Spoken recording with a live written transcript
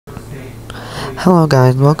Hello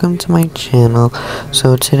guys, welcome to my channel.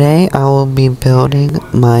 So today I will be building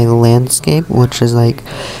my landscape, which is like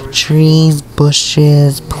trees,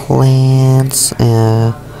 bushes, plants,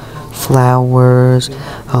 flowers.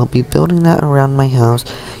 I'll be building that around my house.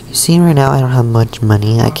 You see, right now I don't have much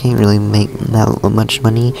money. I can't really make that much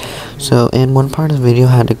money. So in one part of the video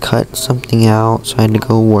I had to cut something out, so I had to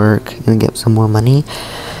go work and get some more money.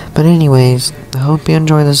 But anyways, I hope you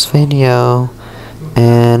enjoy this video,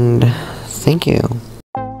 and thank you.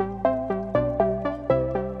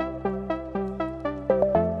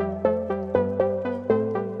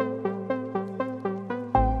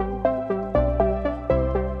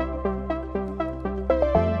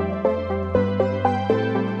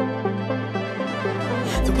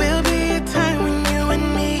 There will be a time when you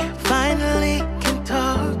and me finally can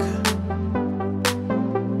talk.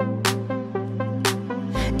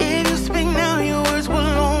 If you speak now, your words will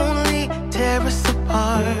only tear us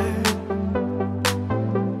apart.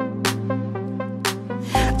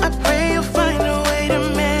 I pray you'll find a way to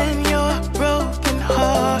mend your broken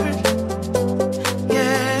heart.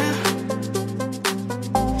 Yeah,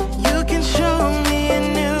 you can show me a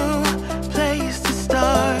new place to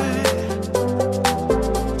start.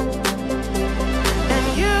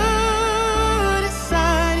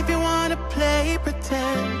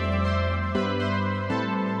 Pretend,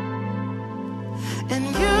 and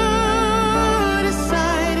you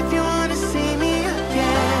decide if you wanna see me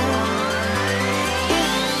again.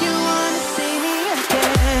 If you wanna see me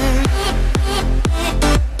again.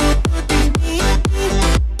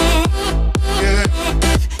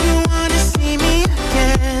 If you wanna see me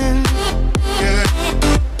again. If you wanna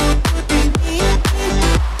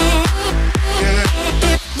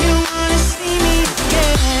see me again.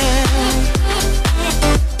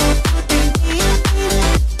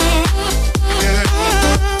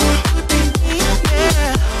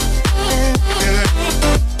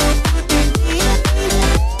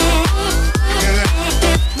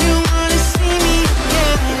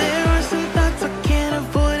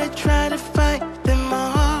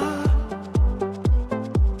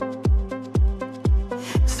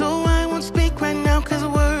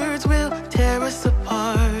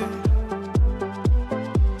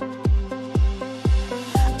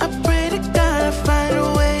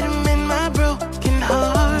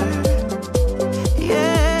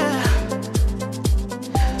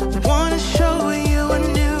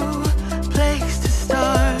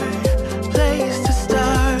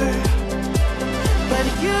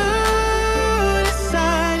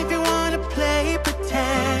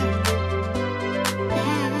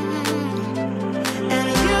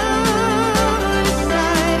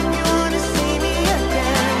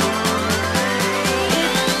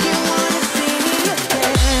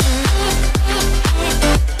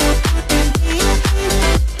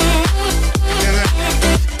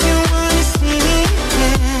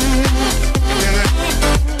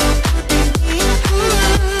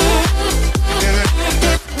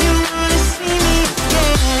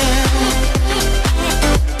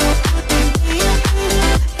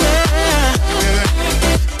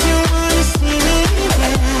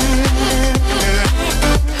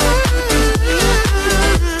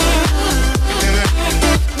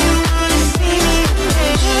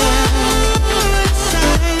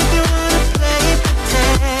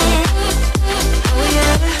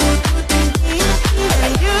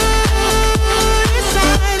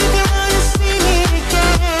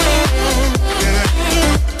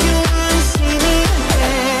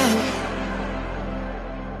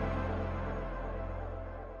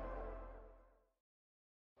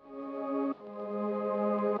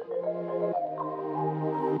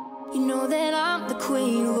 You know that I'm the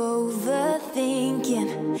queen of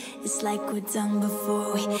overthinking. It's like we're done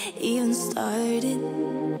before we even started.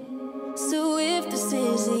 So if this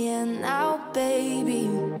is the end now, baby,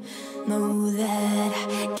 know that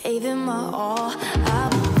I gave it my all. I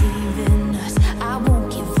believe in us, I won't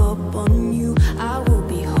give up on you. I will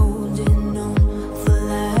be holding on for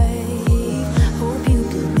life. Hope you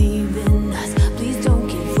believe in us, please don't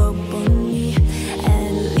give up on me.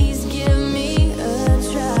 At least give me a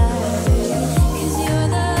try. Cause you're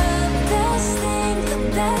the best thing, the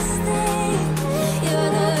best thing. You're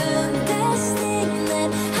the best thing that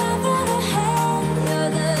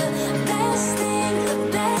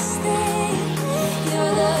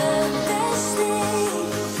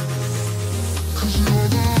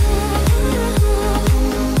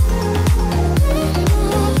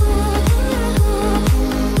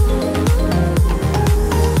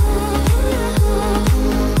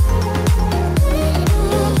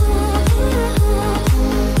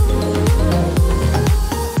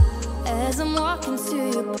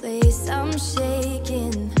I'm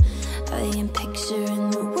shaking. I am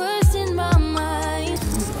picturing the worst in my mind.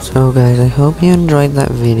 So guys, I hope you enjoyed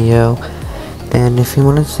that video, and if you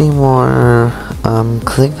want to see more,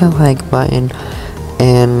 click the like button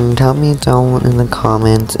and tell me down in the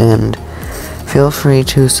comments, and feel free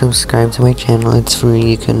to subscribe to my channel. It's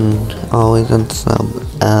free. You can always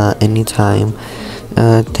unsub anytime.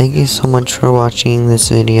 Thank you so much for watching this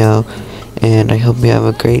video, and I hope you have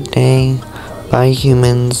a great day. Bye,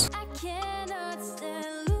 humans.